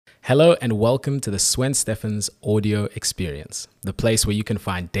Hello and welcome to the Swen Steffens audio experience, the place where you can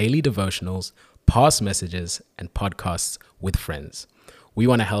find daily devotionals, past messages, and podcasts with friends. We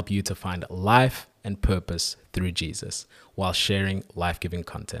want to help you to find life and purpose through Jesus while sharing life-giving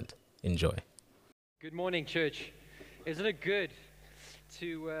content. Enjoy. Good morning, church. Isn't it good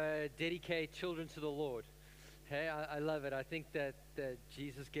to dedicate children to the Lord? Hey, I love it. I think that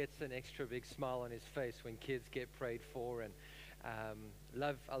Jesus gets an extra big smile on his face when kids get prayed for, and I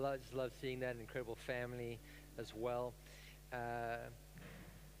just love seeing that incredible family as well.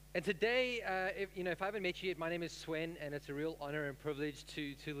 And today, if I haven't met you yet, my name is Swen, and it's a real honor and privilege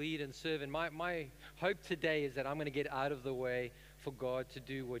to lead and serve. And my hope today is that I'm going to get out of the way for God to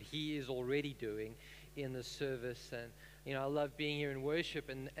do what He is already doing in the service. And I love being here in worship,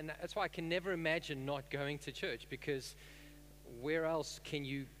 and that's why I can never imagine not going to church, because where else can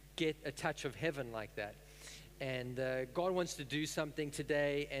you get a touch of heaven like that? And God wants to do something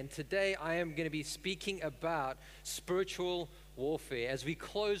today. And today I am going to be speaking about spiritual warfare as we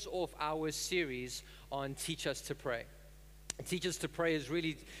close off our series on Teach Us to Pray. Teach Us to Pray has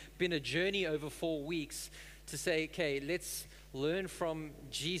really been a journey over 4 weeks to say, okay, let's learn from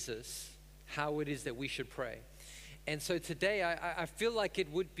Jesus how it is that we should pray. And so today I feel like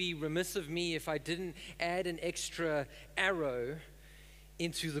it would be remiss of me if I didn't add an extra arrow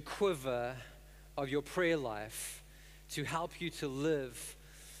into the quiver of your prayer life to help you to live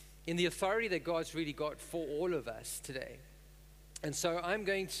in the authority that God's really got for all of us today. And so I'm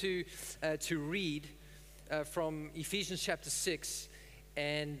going to read from Ephesians chapter 6,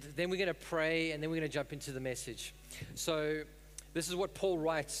 and then we're going to pray, and then we're going to jump into the message. So this is what Paul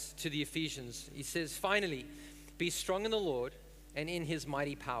writes to the Ephesians. He says, "Finally, be strong in the Lord and in His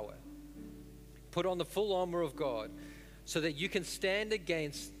mighty power. Put on the full armor of God so that you can stand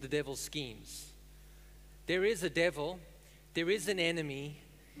against the devil's schemes." There is a devil, there is an enemy,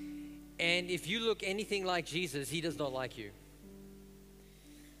 and if you look anything like Jesus, he does not like you.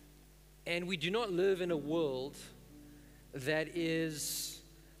 And we do not live in a world that is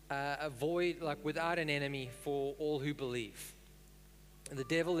a void, like without an enemy for all who believe. And the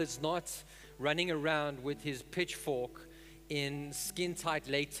devil is not running around with his pitchfork in skin-tight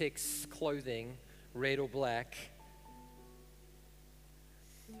latex clothing, red or black.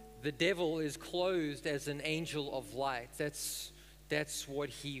 The devil is clothed as an angel of light. That's what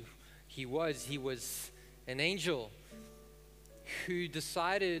he was. He was an angel who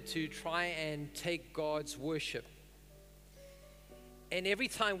decided to try and take God's worship. And every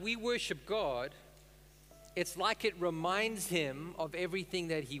time we worship God, it's like it reminds him of everything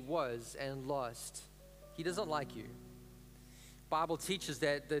that he was and lost. He doesn't like you. Bible teaches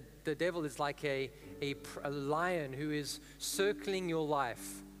that the devil is like a lion who is circling your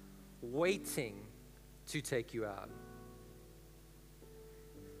life, waiting to take you out.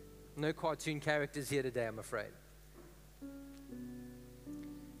 No cartoon characters here today, I'm afraid.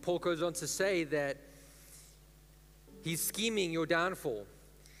 Paul goes on to say that he's scheming your downfall.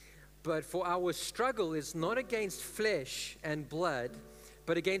 But for our struggle is not against flesh and blood,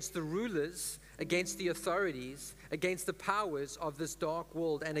 but against the rulers, against the authorities, against the powers of this dark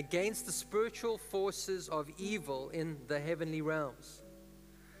world, and against the spiritual forces of evil in the heavenly realms.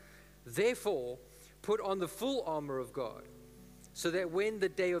 Therefore, put on the full armor of God, so that when the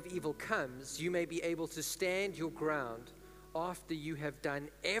day of evil comes, you may be able to stand your ground after you have done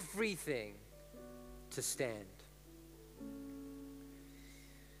everything to stand.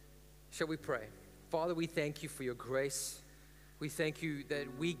 Shall we pray? Father, we thank you for your grace. We thank you that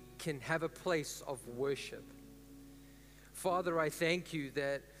we can have a place of worship. Father, I thank you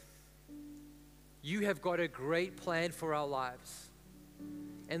that you have got a great plan for our lives.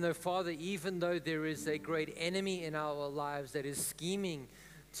 And though, Father, even though there is a great enemy in our lives that is scheming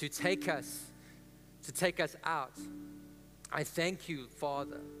to take us out, I thank you,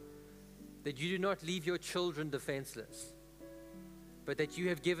 Father, that you do not leave your children defenseless, but that you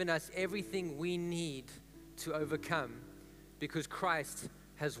have given us everything we need to overcome, because Christ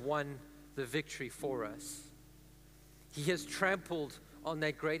has won the victory for us. He has trampled on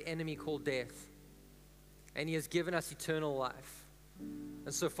that great enemy called death, and He has given us eternal life.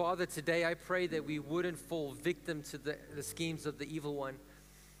 And so, Father, today I pray that we wouldn't fall victim to the schemes of the evil one,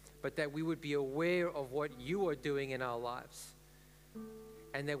 but that we would be aware of what you are doing in our lives,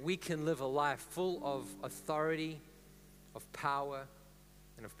 and that we can live a life full of authority, of power,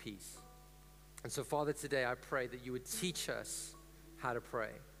 and of peace. And so, Father, today I pray that you would teach us how to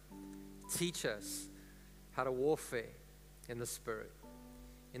pray. Teach us how to warfare in the Spirit.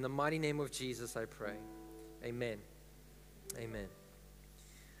 In the mighty name of Jesus, I pray. Amen. Amen.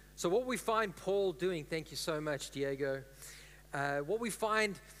 So what we find Paul doing, thank you so much, Diego. What we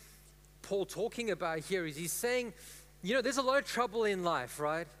find Paul talking about here is he's saying, there's a lot of trouble in life,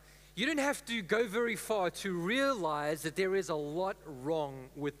 right? You don't have to go very far to realize that there is a lot wrong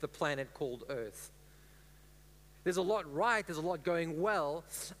with the planet called Earth. There's a lot right, there's a lot going well.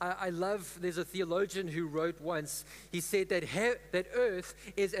 There's a theologian who wrote once, he said that Earth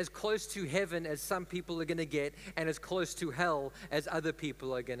is as close to heaven as some people are going to get, and as close to hell as other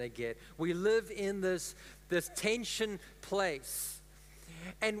people are going to get. We live in this tension place.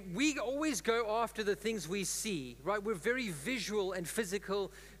 And we always go after the things we see, right? We're very visual and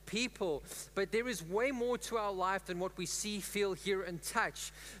physical people, but there is way more to our life than what we see, feel, hear, and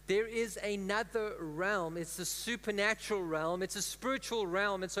touch. There is another realm. It's a supernatural realm. It's a spiritual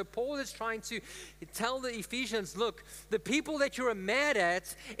realm. And so Paul is trying to tell the Ephesians, look, the people that you're mad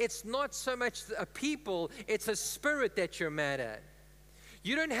at, it's not so much a people, it's a spirit that you're mad at.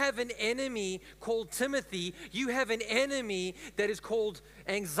 You don't have an enemy called Timothy. You have an enemy that is called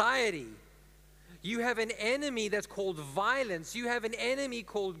anxiety. You have an enemy that's called violence. You have an enemy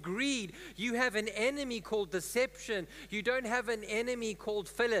called greed. You have an enemy called deception. You don't have an enemy called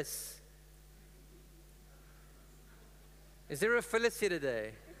Phyllis. Is there a Phyllis here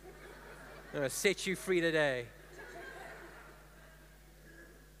today? I'm going to set you free today.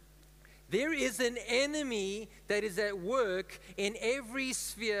 There is an enemy that is at work in every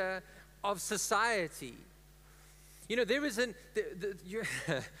sphere of society. There is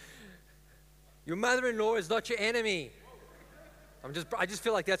your mother-in-law is not your enemy. I just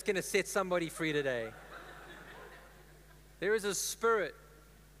feel like that's going to set somebody free today. There is a spirit.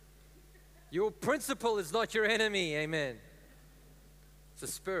 Your principal is not your enemy. Amen. It's a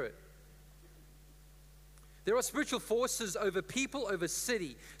spirit. There are spiritual forces over people, over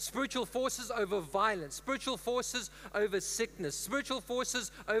city, spiritual forces over violence, spiritual forces over sickness, spiritual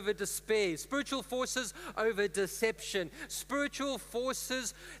forces over despair, spiritual forces over deception, spiritual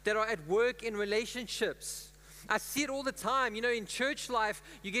forces that are at work in relationships. I see it all the time. In church life,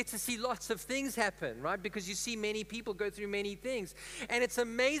 you get to see lots of things happen, right? Because you see many people go through many things. And it's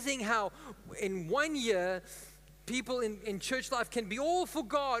amazing how in 1 year, people in church life can be all for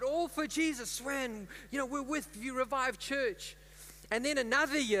God, all for Jesus. When, we're with you, Revive Church. And then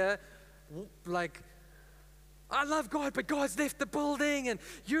another year, like, I love God, but God's left the building, and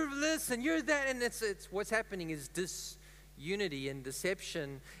you're this and you're that. And it's what's happening is disunity and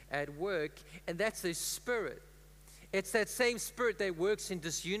deception at work. And that's a spirit. It's that same spirit that works in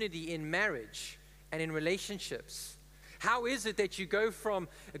disunity in marriage and in relationships. How is it that you go from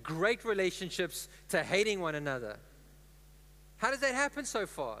great relationships to hating one another? How does that happen so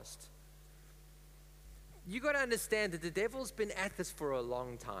fast? You got to understand that the devil's been at this for a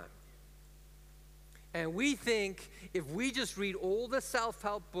long time. And we think if we just read all the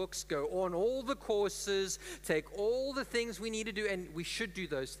self-help books, go on all the courses, take all the things we need to do, and we should do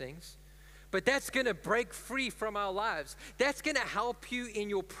those things, but that's going to break free from our lives. That's going to help you in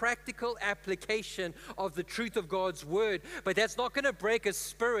your practical application of the truth of God's word. But that's not going to break a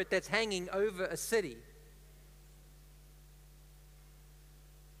spirit that's hanging over a city.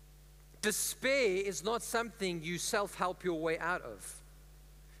 Despair is not something you self-help your way out of.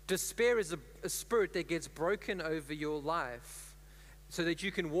 Despair is a spirit that gets broken over your life so that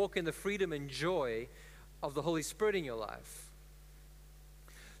you can walk in the freedom and joy of the Holy Spirit in your life.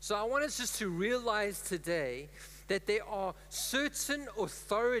 So I want us just to realize today that there are certain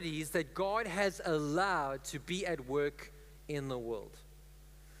authorities that God has allowed to be at work in the world.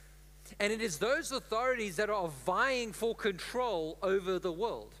 And it is those authorities that are vying for control over the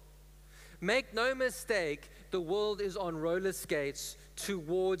world. Make no mistake, the world is on roller skates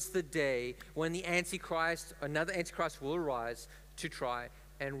towards the day when the Antichrist, another Antichrist will arise to try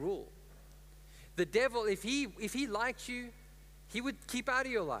and rule. The devil, if he liked you, he would keep out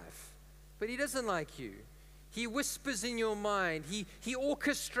of your life, but he doesn't like you. He whispers in your mind. He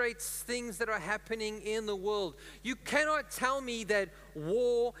orchestrates things that are happening in the world. You cannot tell me that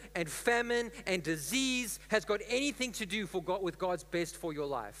war and famine and disease has got anything to do with God's best for your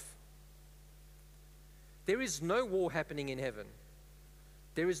life. There is no war happening in heaven.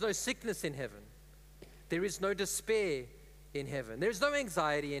 There is no sickness in heaven. There is no despair in heaven. There is no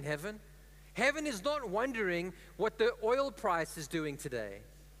anxiety in heaven. Heaven is not wondering what the oil price is doing today.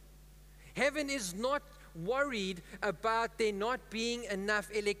 Heaven is not worried about there not being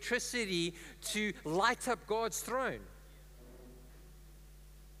enough electricity to light up God's throne.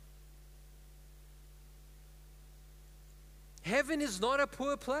 Heaven is not a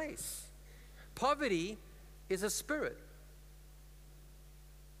poor place. Poverty is a spirit.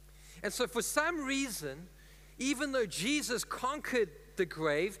 And so for some reason, even though Jesus conquered the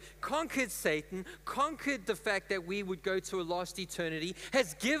grave, conquered Satan, conquered the fact that we would go to a lost eternity,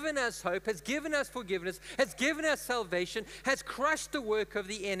 has given us hope, has given us forgiveness, has given us salvation, has crushed the work of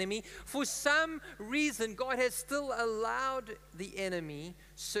the enemy. For some reason, God has still allowed the enemy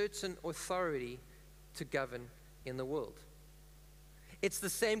certain authority to govern in the world. It's the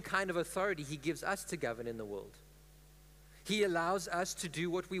same kind of authority he gives us to govern in the world. He allows us to do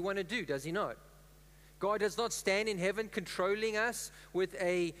what we want to do, does he not? God does not stand in heaven controlling us with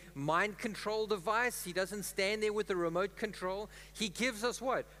a mind control device. He doesn't stand there with a remote control. He gives us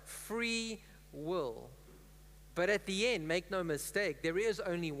what? Free will. But at the end, make no mistake, there is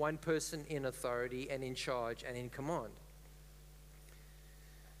only one person in authority and in charge and in command.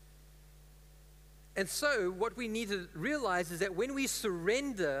 And so what we need to realize is that when we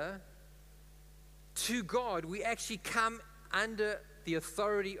surrender to God, we actually come under the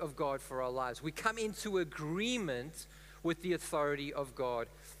authority of God for our lives. We come into agreement with the authority of God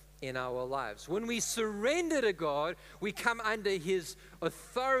in our lives. When we surrender to God, we come under His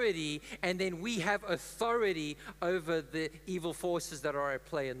authority, and then we have authority over the evil forces that are at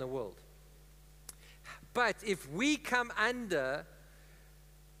play in the world. But if we come under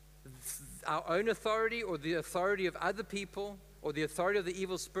our own authority or the authority of other people or the authority of the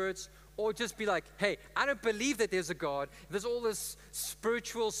evil spirits, or just be like, hey, I don't believe that there's a God. There's all this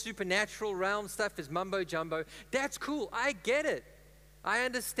spiritual, supernatural realm stuff is mumbo jumbo. That's cool. I get it. I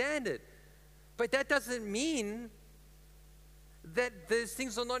understand it. But that doesn't mean that those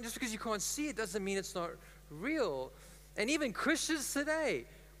things are not, just because you can't see it doesn't mean it's not real. And even Christians today,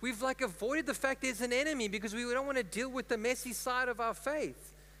 we've like avoided the fact there's an enemy because we don't want to deal with the messy side of our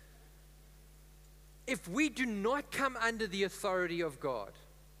faith. If we do not come under the authority of God,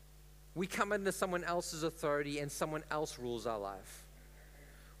 we come under someone else's authority and someone else rules our life.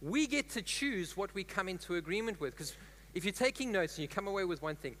 We get to choose what we come into agreement with. Because if you're taking notes and you come away with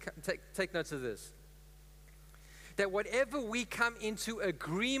one thing, take notes of this. That whatever we come into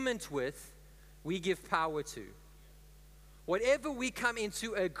agreement with, we give power to. Whatever we come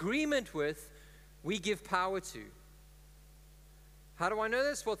into agreement with, we give power to. How do I know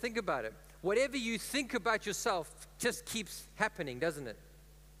this? Well, think about it. Whatever you think about yourself just keeps happening, doesn't it?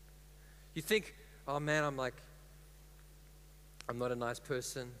 You think, oh man, I'm not a nice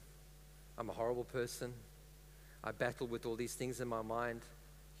person. I'm a horrible person. I battle with all these things in my mind.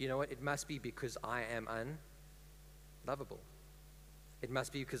 You know what? It must be because I am unlovable. It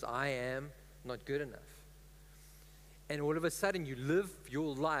must be because I am not good enough. And all of a sudden, you live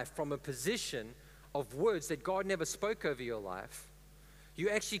your life from a position of words that God never spoke over your life. You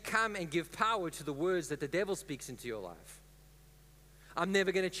actually come and give power to the words that the devil speaks into your life. I'm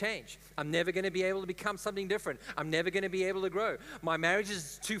never going to change. I'm never going to be able to become something different. I'm never going to be able to grow. My marriage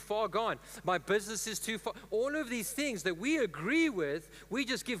is too far gone. My business is too far. All of these things that we agree with, we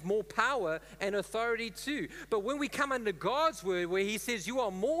just give more power and authority to. But when we come under God's word, where He says you are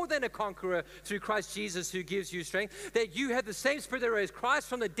more than a conqueror through Christ Jesus who gives you strength, that you have the same Spirit that raised Christ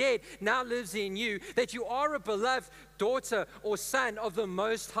from the dead now lives in you, that you are a beloved daughter or son of the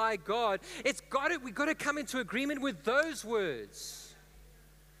Most High God, we've got to come into agreement with those words.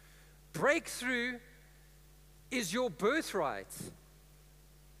 Breakthrough is your birthright.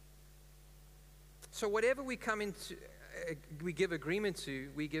 So whatever we come into, we give agreement to,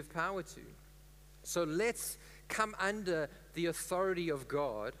 we give power to. So let's come under the authority of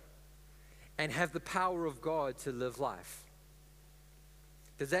God and have the power of God to live life.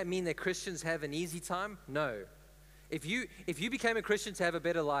 Does that mean that Christians have an easy time? No. If you became a Christian to have a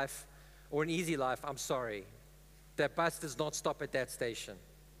better life or an easy life, I'm sorry. That bus does not stop at that station.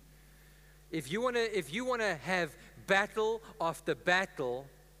 If you want to have battle after battle,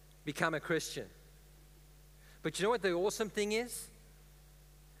 become a Christian. But you know what the awesome thing is?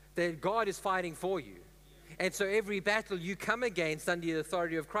 That God is fighting for you. And so every battle you come against under the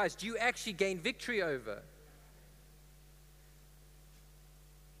authority of Christ, you actually gain victory over.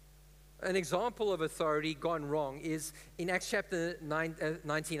 An example of authority gone wrong is in Acts chapter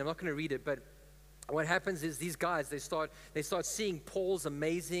 19. I'm not going to read it, but what happens is these guys, they start seeing Paul's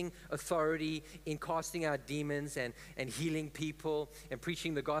amazing authority in casting out demons and healing people and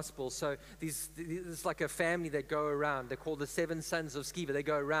preaching the gospel. So it's like a family that go around. They're called the 7 sons of Sceva. They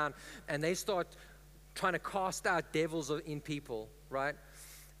go around and they start trying to cast out devils in people, right?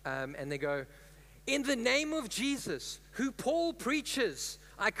 And they go, in the name of Jesus, who Paul preaches,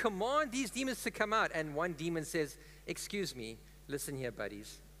 I command these demons to come out. And one demon says, excuse me, listen here,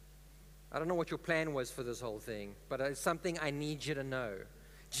 buddies. I don't know what your plan was for this whole thing, but it's something I need you to know.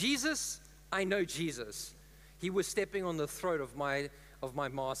 Jesus, I know Jesus. He was stepping on the throat of my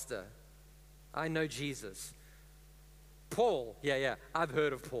master. I know Jesus. Paul, yeah, I've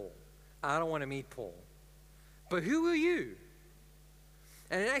heard of Paul. I don't want to meet Paul. But who are you?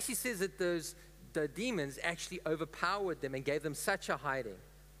 And it actually says that the demons actually overpowered them and gave them such a hiding.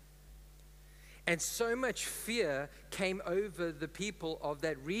 And so much fear came over the people of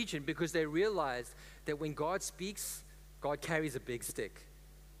that region because they realized that when God speaks, God carries a big stick.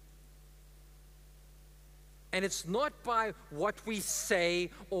 And it's not by what we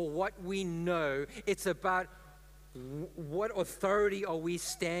say or what we know. It's about what authority are we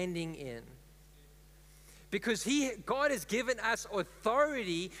standing in. Because God has given us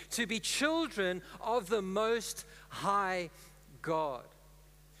authority to be children of the Most High God.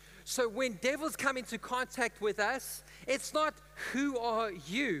 So when devils come into contact with us, it's not, who are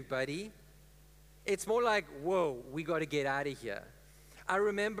you, buddy? It's more like, whoa, we got to get out of here. I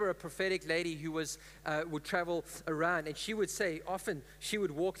remember a prophetic lady who would travel around, and she would say, often she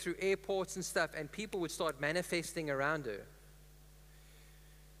would walk through airports and stuff, and people would start manifesting around her.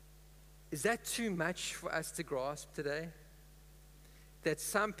 Is that too much for us to grasp today? That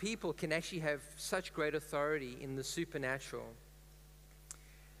some people can actually have such great authority in the supernatural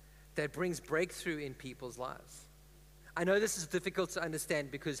that brings breakthrough in people's lives. I know this is difficult to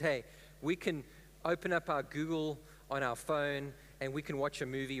understand because, hey, we can open up our Google on our phone and we can watch a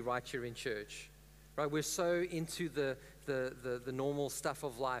movie right here in church. Right? We're so into the normal stuff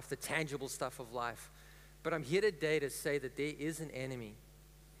of life, the tangible stuff of life. But I'm here today to say that there is an enemy.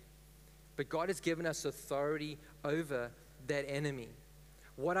 But God has given us authority over that enemy.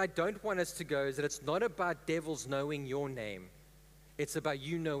 What I don't want us to go is that it's not about devils knowing your name. It's about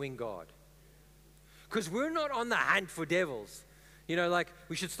you knowing God. Because we're not on the hunt for devils. You know, like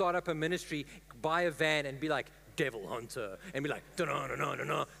we should start up a ministry, buy a van and be like, devil hunter. And be like,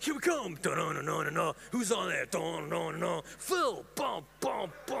 da-na-na-na-na-na, here we come, da-na-na-na-na-na, who's on there, da-na-na-na-na, Phil, bum,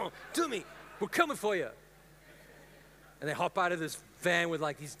 bum, bum, to me, we're coming for you. And they hop out of this van with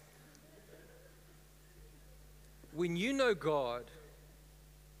like these. When you know God,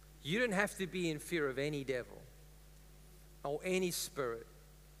 you don't have to be in fear of any devil or any spirit.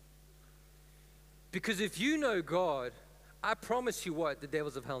 Because if you know God, I promise you what, the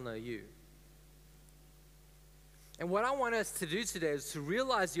devils of hell know you. And what I want us to do today is to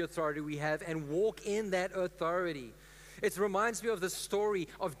realize the authority we have and walk in that authority. It reminds me of the story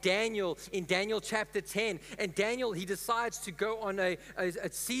of Daniel in Daniel chapter 10. And Daniel, he decides to go on a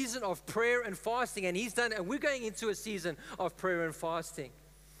season of prayer and fasting. And we're going into a season of prayer and fasting.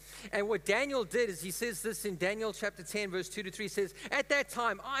 And what Daniel did is he says this in Daniel chapter 10, verse 2 to 3, says, at that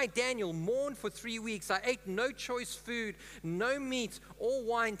time, I, Daniel, mourned for 3 weeks. I ate no choice food, no meat or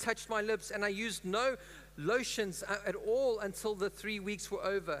wine touched my lips, and I used no lotions at all until the 3 weeks were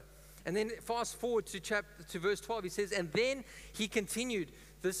over. And then fast forward to verse 12, he says, and then he continued,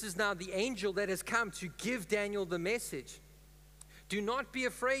 this is now the angel that has come to give Daniel the message. Do not be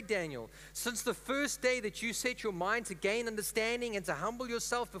afraid, Daniel. Since the first day that you set your mind to gain understanding and to humble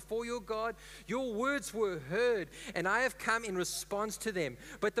yourself before your God, your words were heard, and I have come in response to them.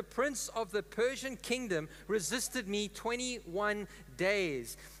 But the prince of the Persian kingdom resisted me 21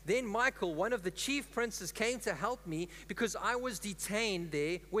 days. Then Michael, one of the chief princes, came to help me because I was detained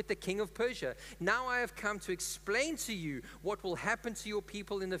there with the king of Persia. Now I have come to explain to you what will happen to your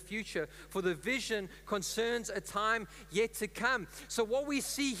people in the future, for the vision concerns a time yet to come. So what we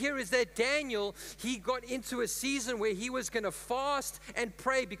see here is that Daniel, he got into a season where he was going to fast and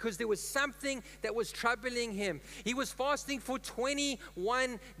pray because there was something that was troubling him. He was fasting for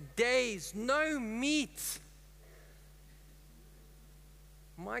 21 days, no meat.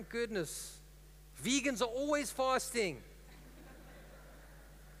 My goodness, vegans are always fasting.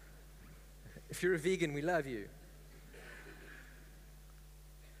 If you're a vegan, we love you.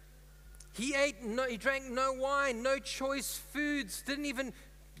 He drank no wine, no choice foods, didn't even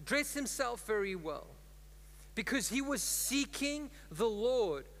dress himself very well because he was seeking the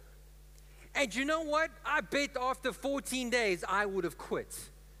Lord. And you know what? I bet after 14 days, I would have quit.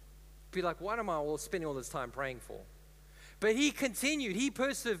 Be like, what am I spending all this time praying for? But he continued, he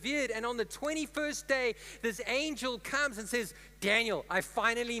persevered, and on the 21st day, this angel comes and says, Daniel, I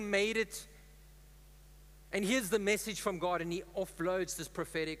finally made it. And here's the message from God, and he offloads this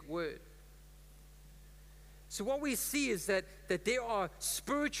prophetic word. So what we see is that there are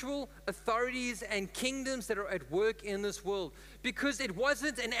spiritual authorities and kingdoms that are at work in this world, because it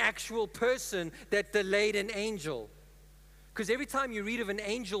wasn't an actual person that delayed an angel. Because every time you read of an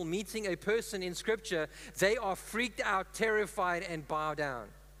angel meeting a person in Scripture, they are freaked out, terrified, and bow down.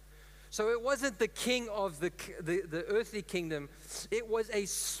 So it wasn't the king of the earthly kingdom. It was a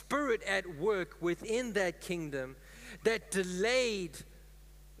spirit at work within that kingdom that delayed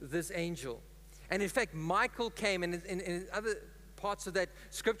this angel. And in fact, Michael came, and in other parts of that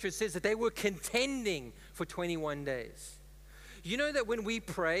scripture, it says that they were contending for 21 days. You know that when we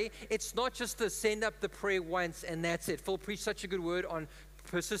pray, it's not just to send up the prayer once and that's it. Phil preached such a good word on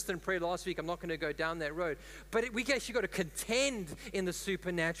persistent prayer last week. I'm not going to go down that road. But we actually got to contend in the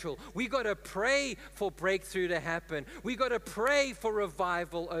supernatural. We got to pray for breakthrough to happen. We got to pray for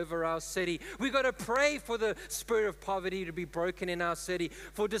revival over our city. We got to pray for the spirit of poverty to be broken in our city,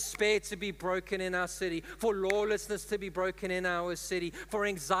 for despair to be broken in our city, for lawlessness to be broken in our city, for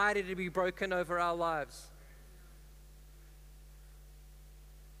anxiety to be broken over our lives.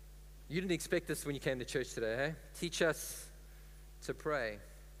 You didn't expect this when you came to church today, hey? Teach us to pray.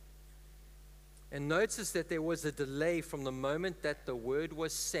 And notice that there was a delay from the moment that the word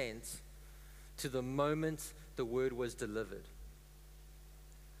was sent to the moment the word was delivered.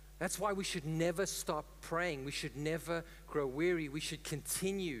 That's why we should never stop praying. We should never grow weary. We should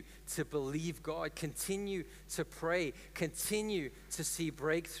continue to believe God, continue to pray, continue to see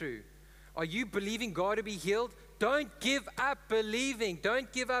breakthrough. Are you believing God to be healed? Don't give up believing.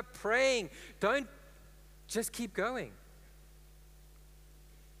 Don't give up praying. Don't just keep going.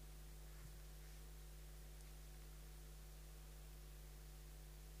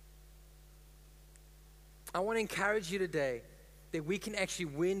 I want to encourage you today that we can actually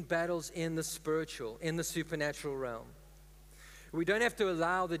win battles in the spiritual, in the supernatural realm. We don't have to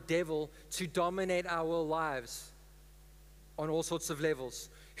allow the devil to dominate our lives on all sorts of levels.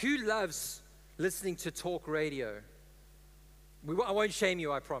 Who loves listening to talk radio? I won't shame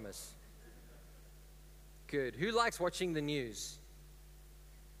you, I promise. Good. Who likes watching the news?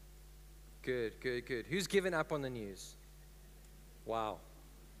 Good, good, good. Who's given up on the news? Wow.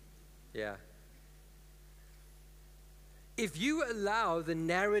 Yeah. If you allow the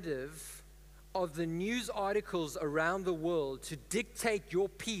narrative of the news articles around the world to dictate your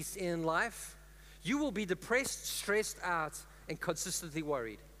peace in life, you will be depressed, stressed out, and consistently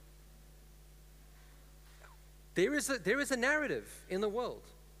worried. There is a narrative in the world.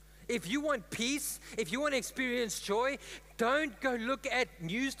 If you want peace, if you want to experience joy, don't go look at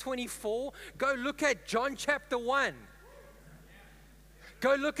News 24. Go look at John chapter 1.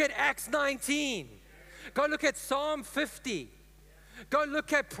 Go look at Acts 19. Go look at Psalm 50. Go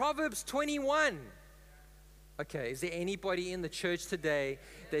look at Proverbs 21. Okay, is there anybody in the church today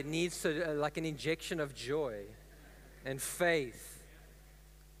that needs like an injection of joy and faith?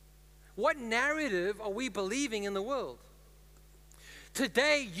 What narrative are we believing in the world?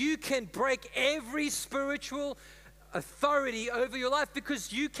 Today, you can break every spiritual authority over your life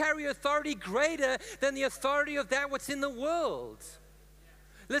because you carry authority greater than the authority of that what's in the world.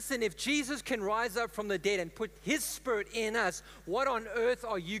 Listen, if Jesus can rise up from the dead and put his spirit in us, what on earth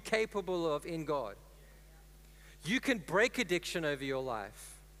are you capable of in God? You can break addiction over your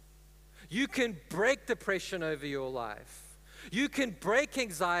life. You can break depression over your life. You can break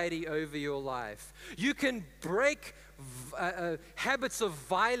anxiety over your life. You can break habits of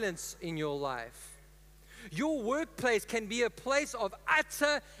violence in your life. Your workplace can be a place of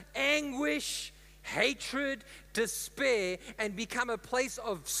utter anguish, hatred, despair, and become a place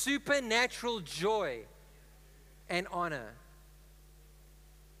of supernatural joy and honor.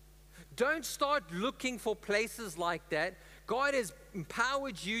 Don't start looking for places like that. God has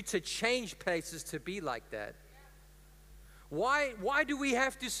empowered you to change places to be like that. Why do we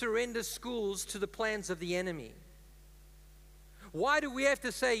have to surrender schools to the plans of the enemy? Why do we have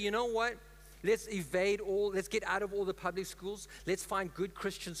to say, you know what? Let's get out of all the public schools. Let's find good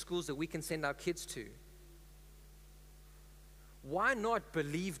Christian schools that we can send our kids to. Why not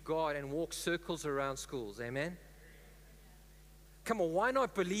believe God and walk circles around schools? Amen? Come on, why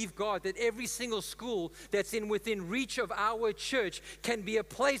not believe God that every single school that's within reach of our church can be a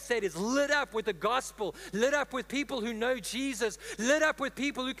place that is lit up with the gospel, lit up with people who know Jesus, lit up with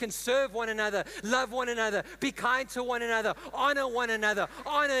people who can serve one another, love one another, be kind to one another,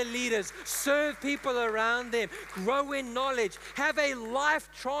 honor leaders, serve people around them, grow in knowledge, have a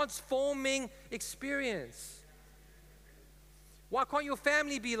life-transforming experience. Why can't your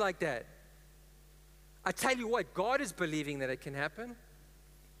family be like that? I tell you what, God is believing that it can happen.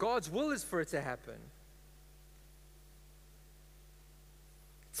 God's will is for it to happen.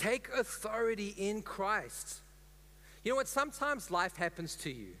 Take authority in Christ. You know what? Sometimes life happens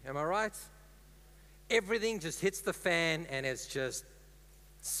to you. Am I right? Everything just hits the fan and it just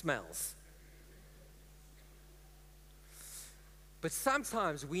smells. But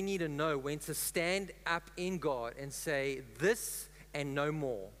sometimes we need to know when to stand up in God and say, this and no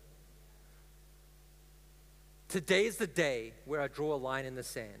more. Today is the day where I draw a line in the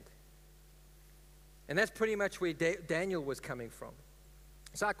sand. And that's pretty much where Daniel was coming from.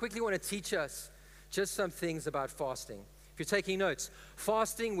 So I quickly want to teach us just some things about fasting. If you're taking notes,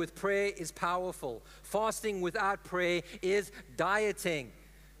 fasting with prayer is powerful. Fasting without prayer is dieting.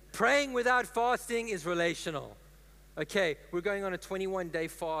 Praying without fasting is relational. Okay, we're going on a 21-day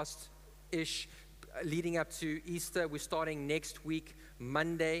fast-ish leading up to Easter. We're starting next week,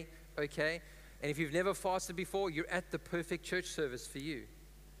 Monday, okay? And if you've never fasted before, you're at the perfect church service for you.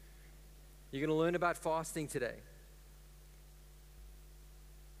 You're going to learn about fasting today.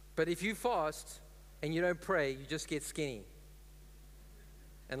 But if you fast and you don't pray, you just get skinny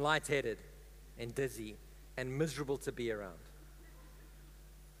and lightheaded and dizzy and miserable to be around.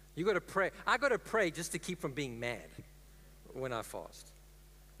 You got to pray. I got to pray just to keep from being mad when I fast.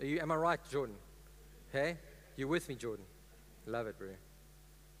 Am I right, Jordan? Hey? You with me, Jordan? Love it, bro.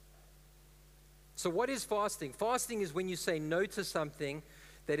 So what is fasting? Fasting is when you say no to something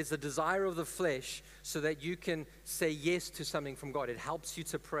that is a desire of the flesh so that you can say yes to something from God. It helps you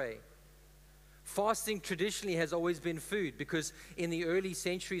to pray. Fasting traditionally has always been food because in the early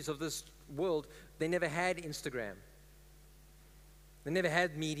centuries of this world, they never had Instagram. They never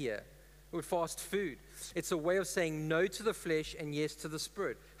had media. They would fast food. It's a way of saying no to the flesh and yes to the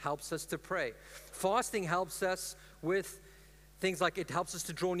spirit. Helps us to pray. Fasting helps us with things like it helps us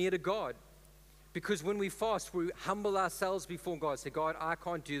to draw near to God. Because when we fast, we humble ourselves before God. Say, God, I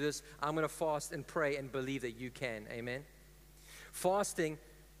can't do this. I'm going to fast and pray and believe that you can. Amen. Fasting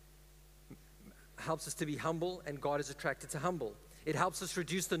helps us to be humble, and God is attracted to humble. It helps us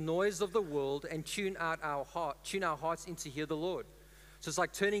reduce the noise of the world and tune our hearts in to hear the Lord. So it's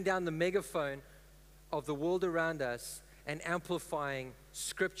like turning down the megaphone of the world around us and amplifying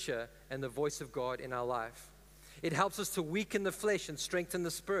Scripture and the voice of God in our life. It helps us to weaken the flesh and strengthen the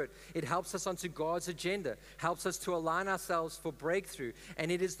spirit. It helps us onto God's agenda, helps us to align ourselves for breakthrough.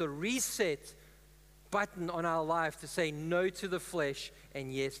 And it is the reset button on our life to say no to the flesh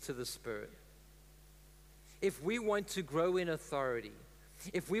and yes to the spirit. If we want to grow in authority,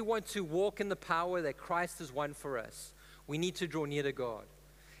 if we want to walk in the power that Christ has won for us, we need to draw near to God.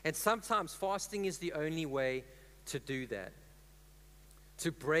 And sometimes fasting is the only way to do that,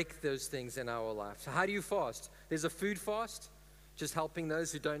 to break those things in our life. So how do you fast? There's a food fast, just helping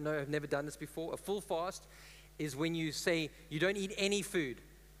those who don't know, have never done this before. A full fast is when you say you don't eat any food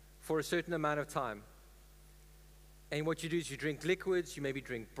for a certain amount of time. And what you do is you drink liquids, you maybe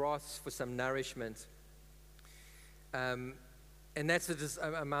drink broths for some nourishment. And that's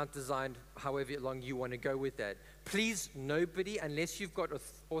an amount designed however long you want to go with that. Please, nobody, unless you've got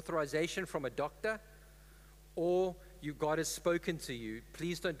authorization from a doctor or God has spoken to you,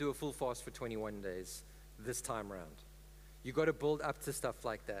 please don't do a full fast for 21 days this time around. You've got to build up to stuff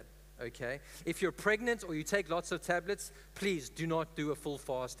like that, okay? If you're pregnant or you take lots of tablets, please do not do a full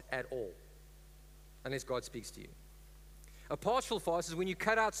fast at all, unless God speaks to you. A partial fast is when you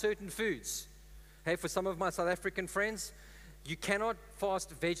cut out certain foods. Hey, for some of my South African friends, you cannot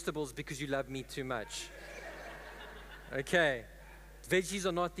fast vegetables because you love meat too much. Okay, veggies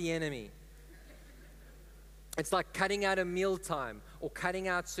are not the enemy. It's like cutting out a mealtime or cutting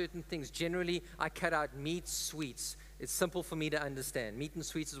out certain things. Generally, I cut out meat, sweets. It's simple for me to understand. Meat and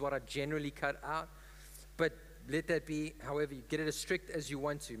sweets is what I generally cut out. But let that be, however, you get it as strict as you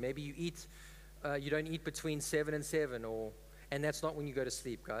want to. Maybe you don't eat between 7 and 7, and that's not when you go to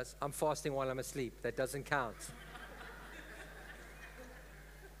sleep, guys. I'm fasting while I'm asleep. That doesn't count.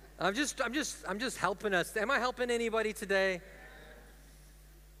 I'm just helping us. Am I helping anybody today?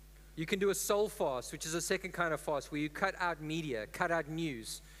 You can do a soul fast, which is a second kind of fast where you cut out media, cut out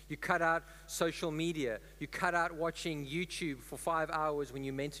news, you cut out social media, you cut out watching YouTube for 5 hours when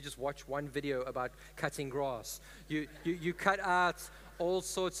you're meant to just watch one video about cutting grass. You cut out all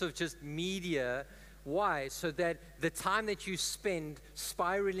sorts of just media. Why? So that the time that you spend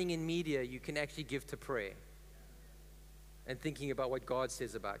spiraling in media, you can actually give to prayer and thinking about what God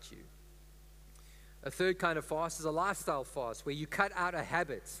says about you. A third kind of fast is a lifestyle fast where you cut out a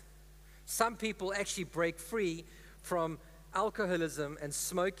habit. Some people actually break free from alcoholism and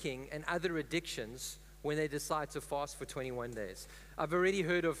smoking and other addictions when they decide to fast for 21 days. I've already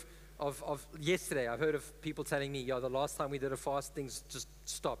heard of yesterday, I've heard of people telling me, the last time we did a fast, things just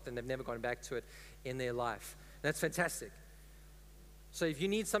stopped and they've never gone back to it in their life. That's fantastic. So if you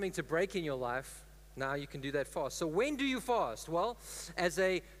need something to break in your life, now you can do that fast. So when do you fast? Well, as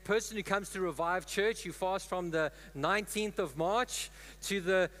a person who comes to Revive Church, you fast from the 19th of March to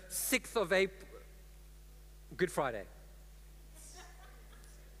the 6th of April, Good Friday,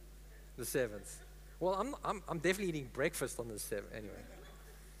 the 7th. Well, I'm definitely eating breakfast on the 7th anyway.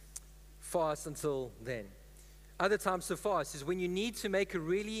 Fast until then. Other times to fast is when you need to make a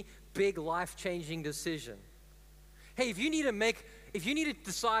really big life-changing decision. Hey, if you need to make if you need to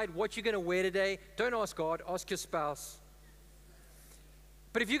decide what you're going to wear today, don't ask God, ask your spouse.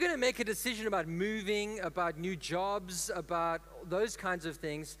 But if you're going to make a decision about moving, about new jobs, about those kinds of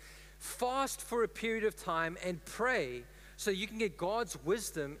things, fast for a period of time and pray so you can get God's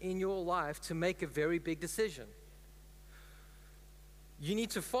wisdom in your life to make a very big decision. You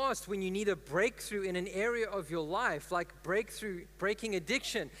need to fast when you need a breakthrough in an area of your life, like breaking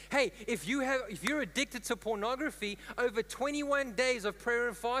addiction. Hey, if you're addicted to pornography, over 21 days of prayer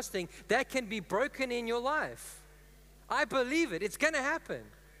and fasting, that can be broken in your life. I believe it. It's going to happen.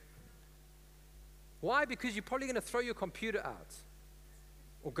 Why? Because you're probably going to throw your computer out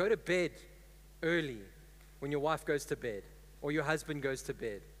or go to bed early when your wife goes to bed or your husband goes to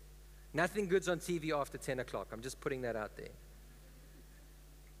bed. Nothing good's on TV after 10 o'clock. I'm just putting that out there.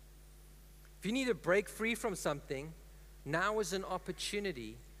 If you need to break free from something, now is an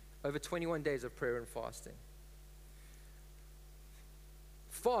opportunity over 21 days of prayer and fasting.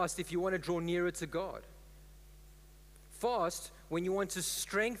 Fast if you want to draw nearer to God. Fast when you want to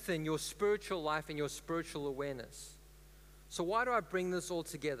strengthen your spiritual life and your spiritual awareness. So why do I bring this all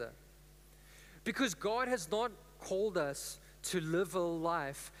together? Because God has not called us to live a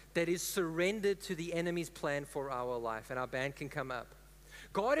life that is surrendered to the enemy's plan for our life. And our band can come up.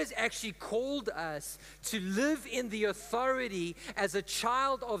 God has actually called us to live in the authority as a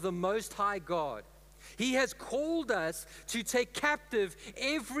child of the Most High God. He has called us to take captive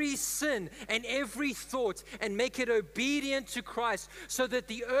every sin and every thought and make it obedient to Christ so that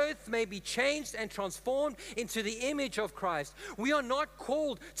the earth may be changed and transformed into the image of Christ. We are not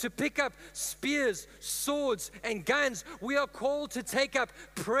called to pick up spears, swords, and guns. We are called to take up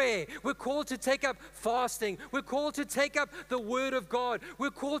prayer. We're called to take up fasting. We're called to take up the Word of God.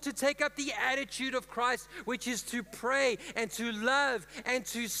 We're called to take up the attitude of Christ, which is to pray and to love and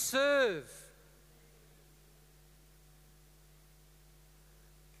to serve.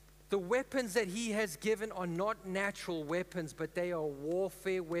 The weapons that He has given are not natural weapons, but they are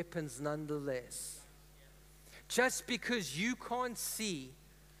warfare weapons nonetheless. Just because you can't see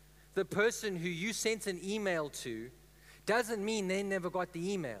the person who you sent an email to doesn't mean they never got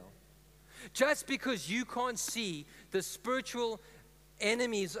the email. Just because you can't see the spiritual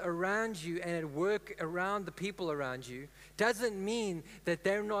enemies around you and at work around the people around you doesn't mean that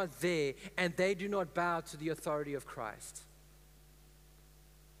they're not there and they do not bow to the authority of Christ.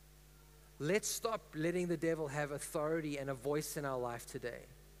 Let's stop letting the devil have authority and a voice in our life today.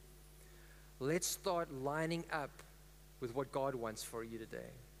 Let's start lining up with what God wants for you today.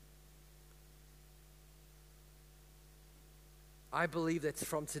 I believe that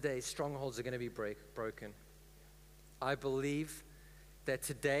from today, strongholds are going to be broken. I believe that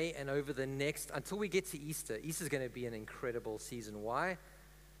today and over the next, until we get to Easter, Easter is going to be an incredible season. Why?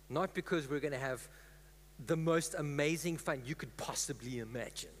 Not because we're going to have the most amazing fun you could possibly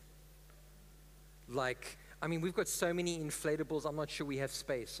imagine. We've got so many inflatables, I'm not sure we have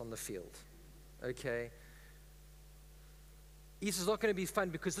space on the field. Okay? Easter's not going to be fun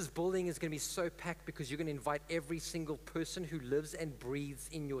because this building is going to be so packed because you're going to invite every single person who lives and breathes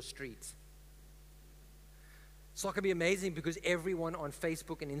in your street. It's not going to be amazing because everyone on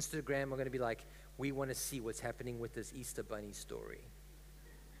Facebook and Instagram are going to be like, we want to see what's happening with this Easter bunny story.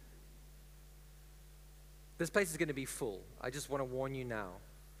 This place is going to be full. I just want to warn you now.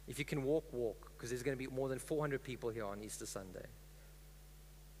 If you can walk, walk, because there's going to be more than 400 people here on Easter Sunday.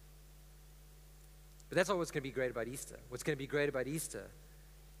 But that's not what's going to be great about Easter. What's going to be great about Easter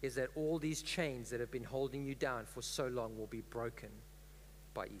is that all these chains that have been holding you down for so long will be broken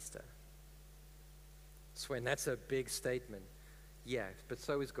by Easter. Swen, that's a big statement. Yeah, but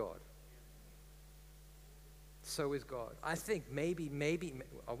so is God. So is God. I think maybe,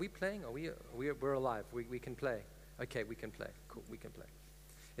 are we playing? We're alive. We can play. Okay, we can play. Cool, we can play.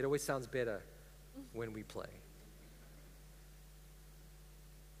 It always sounds better when we play.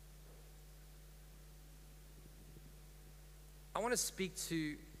 I want to speak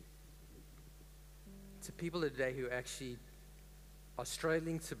to people today who actually are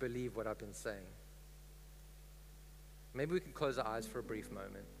struggling to believe what I've been saying. Maybe we can close our eyes for a brief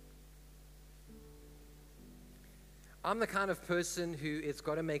moment. I'm the kind of person who it's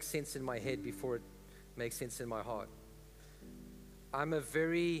got to make sense in my head before it makes sense in my heart. I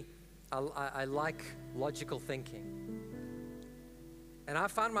like logical thinking. And I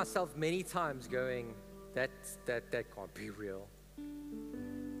found myself many times going, that can't be real.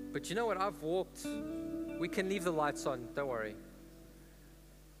 But you know what? We can leave the lights on, don't worry.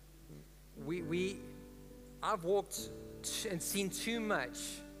 I've walked and seen too much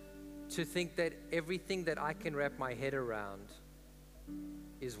to think that everything that I can wrap my head around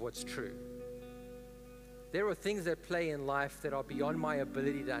is what's true. There are things that play in life that are beyond my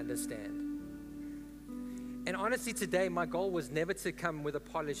ability to understand. And honestly, today, my goal was never to come with a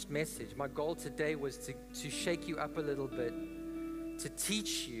polished message. My goal today was to shake you up a little bit, to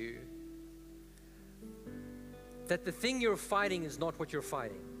teach you that the thing you're fighting is not what you're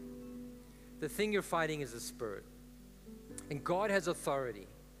fighting. The thing you're fighting is the spirit. And God has authority,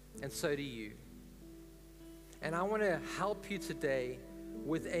 and so do you. And I want to help you today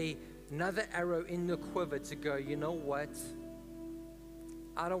with another arrow in the quiver to go, you know what?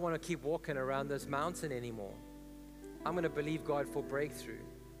 I don't want to keep walking around this mountain anymore. I'm going to believe God for breakthrough.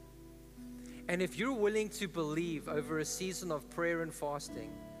 And if you're willing to believe over a season of prayer and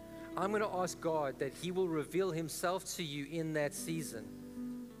fasting, I'm going to ask God that He will reveal Himself to you in that season.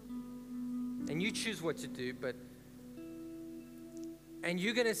 And you choose what to do, and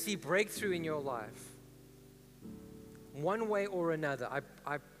you're going to see breakthrough in your life. One way or another.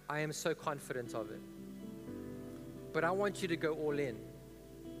 I am so confident of it. But I want you to go all in.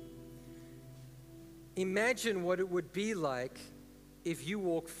 Imagine what it would be like if you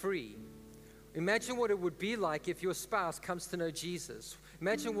walk free. Imagine what it would be like if your spouse comes to know Jesus.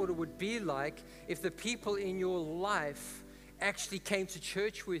 Imagine what it would be like if the people in your life actually came to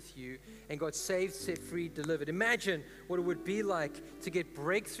church with you and got saved, set free, delivered. Imagine what it would be like to get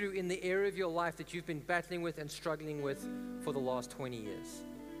breakthrough in the area of your life that you've been battling with and struggling with for the last 20 years.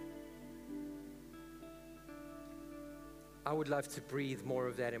 I would love to breathe more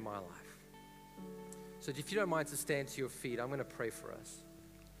of that in my life. So if you don't mind to stand to your feet, I'm going to pray for us.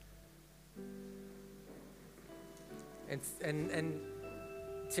 And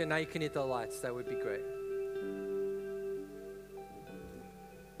Tia, now you can hit the lights. That would be great.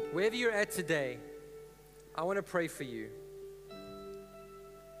 Wherever you're at today, I want to pray for you.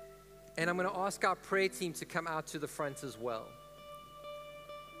 And I'm going to ask our prayer team to come out to the front as well.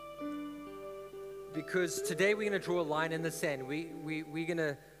 Because today we're going to draw a line in the sand. We're going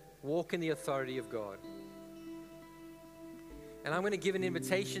to walk in the authority of God. And I'm going to give an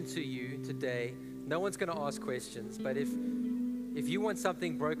invitation to you today. No one's going to ask questions, but if you want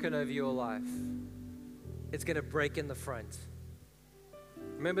something broken over your life, it's going to break in the front.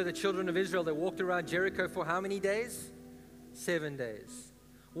 Remember the children of Israel that walked around Jericho for how many days? 7 days.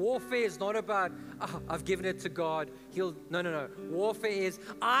 Warfare is not about, I've given it to God. No. Warfare is,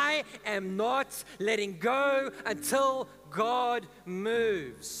 I am not letting go until God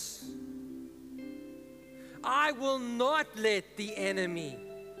moves. I will not let the enemy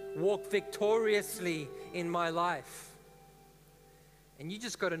walk victoriously in my life. And you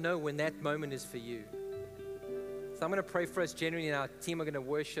just got to know when that moment is for you. So I'm going to pray for us generally, and our team are going to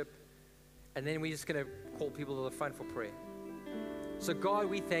worship, and then we're just going to call people to the front for prayer. So God,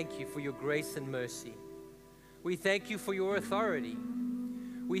 we thank you for your grace and mercy. We thank you for your authority.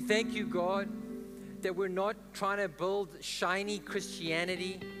 We thank you, God, that we're not trying to build shiny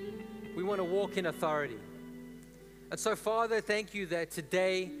Christianity. We want to walk in authority. And so, Father, thank you that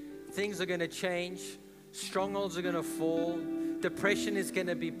today things are going to change. Strongholds are going to fall. Depression is going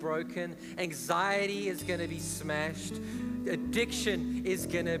to be broken. Anxiety is going to be smashed. Addiction is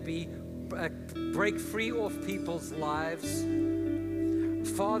going to be break free off people's lives.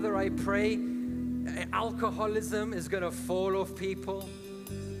 Father, I pray alcoholism is going to fall off people.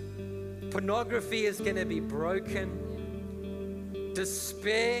 Pornography is going to be broken.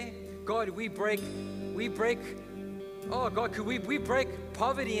 Despair, God, we break. Oh God, could we break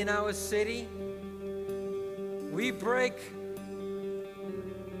poverty in our city? We break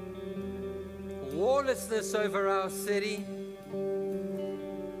lawlessness over our city.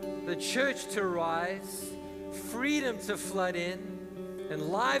 The church to rise, freedom to flood in, and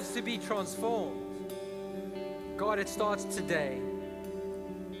lives to be transformed. God, it starts today.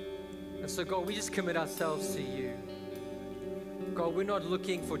 And so God, we just commit ourselves to you. God, we're not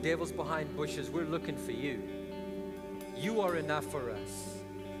looking for devils behind bushes. We're looking for you. You are enough for us.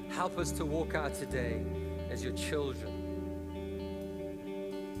 Help us to walk out today as your children.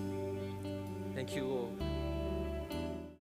 Thank you, Lord.